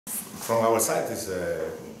from our side, it's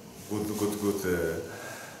a good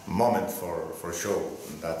moment for show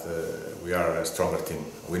that we are a stronger team.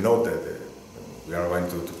 We know that we are going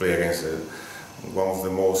to play against one of the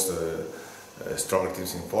most stronger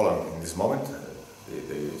teams in Poland in this moment.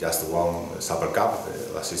 They just won Super Cup.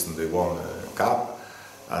 Last season they won Cup,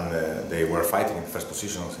 and they were fighting in the first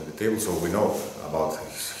positions in the table. So we know about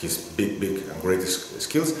his big and great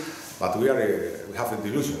skills. But we have the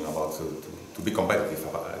delusion about to be competitive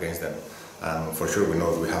against them. And for sure we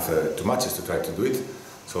know we have 2 matches to try to do it.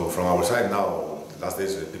 So from our side now, last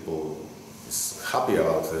days people is happy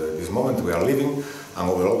about this moment we are living, and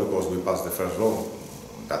overall because we passed the first round,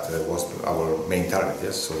 that was our main target.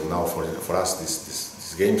 Yes. So now for us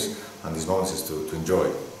these games and these moments is to enjoy.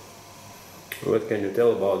 What can you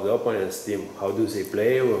tell about the opponent's team? How do they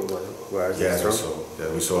play? Where are they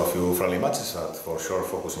strong? We saw a few friendly matches, but for sure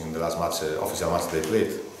focusing on the last match, official match they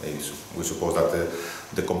played. We suppose that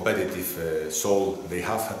the competitive soul they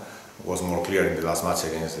have was more clear in the last match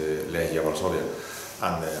against Legia Varsovia,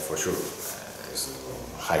 and for sure it's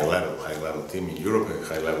a high level team in Europe, a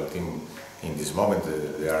high level team in this moment.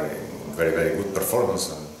 They are in very good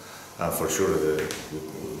performance, and for sure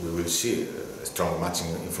we will see a strong match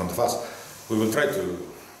in front of us. We will try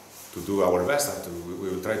to do our best, and we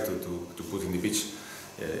will try to put in the pitch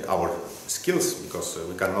our skills, because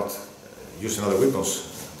we cannot use another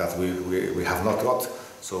weapons that we have not got.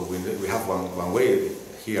 So we have one way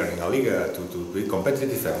here in La Liga to be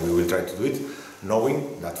competitive, and we will try to do it,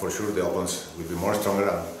 knowing that for sure the opponents will be more stronger,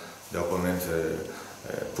 and the opponent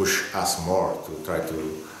push us more to try to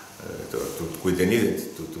with the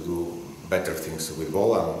needed to do better things with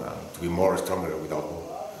ball and to be more stronger without ball.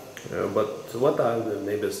 But what are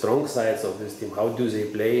maybe strong sides of this team? How do they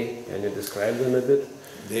play? Can you describe them a bit?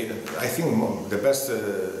 I think the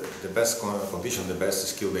best condition, the best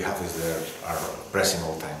skill they have is they are pressing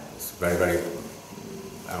all the time. It's very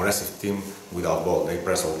aggressive team without ball. They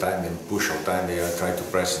press all the time, they push all the time, they try to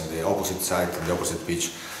press in the opposite side, in the opposite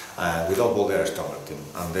pitch. Without ball they are a stronger team.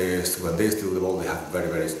 And when they steal the ball they have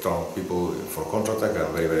very strong people for counter-attack,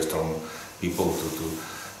 and very strong people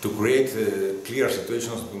to create clear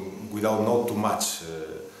situations without not too much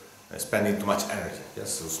spending too much energy. Yes,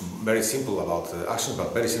 so it's very simple about action,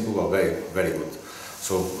 but very simple but very good.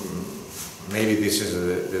 So maybe this is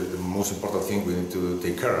the most important thing we need to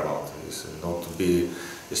take care about, is not to be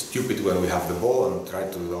stupid when we have the ball and try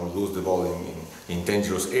to don't lose the ball in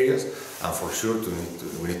dangerous areas. And for sure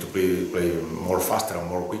we need to play more faster and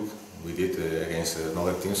more quick. We did against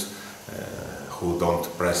other teams who don't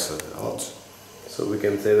press a lot. So we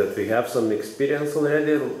can say that we have some experience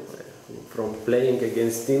already from playing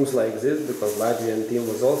against teams like this, because Latvian team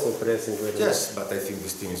was also pressing very much. Yes, but I think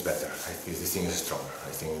this team is better. I think this team is stronger.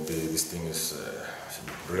 I think this team is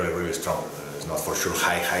really strong. It's not for sure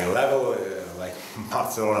high level like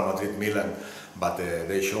Barcelona, Madrid, Milan, but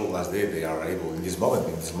they showed last day they are able in this moment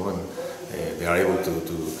they are able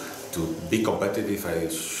to be competitive.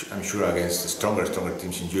 I'm sure against stronger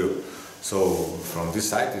teams in Europe. So from this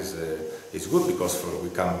side it's good, because we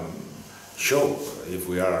can show if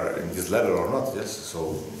we are in this level or not. Yes,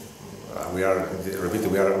 so we are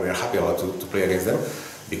happy about to play against them,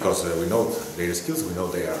 because we know their skills. We know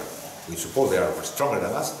we suppose they are stronger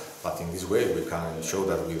than us, but in this way we can show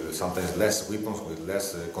that with sometimes less weapons, with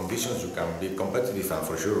less conditions, you can be competitive and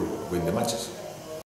for sure win the matches.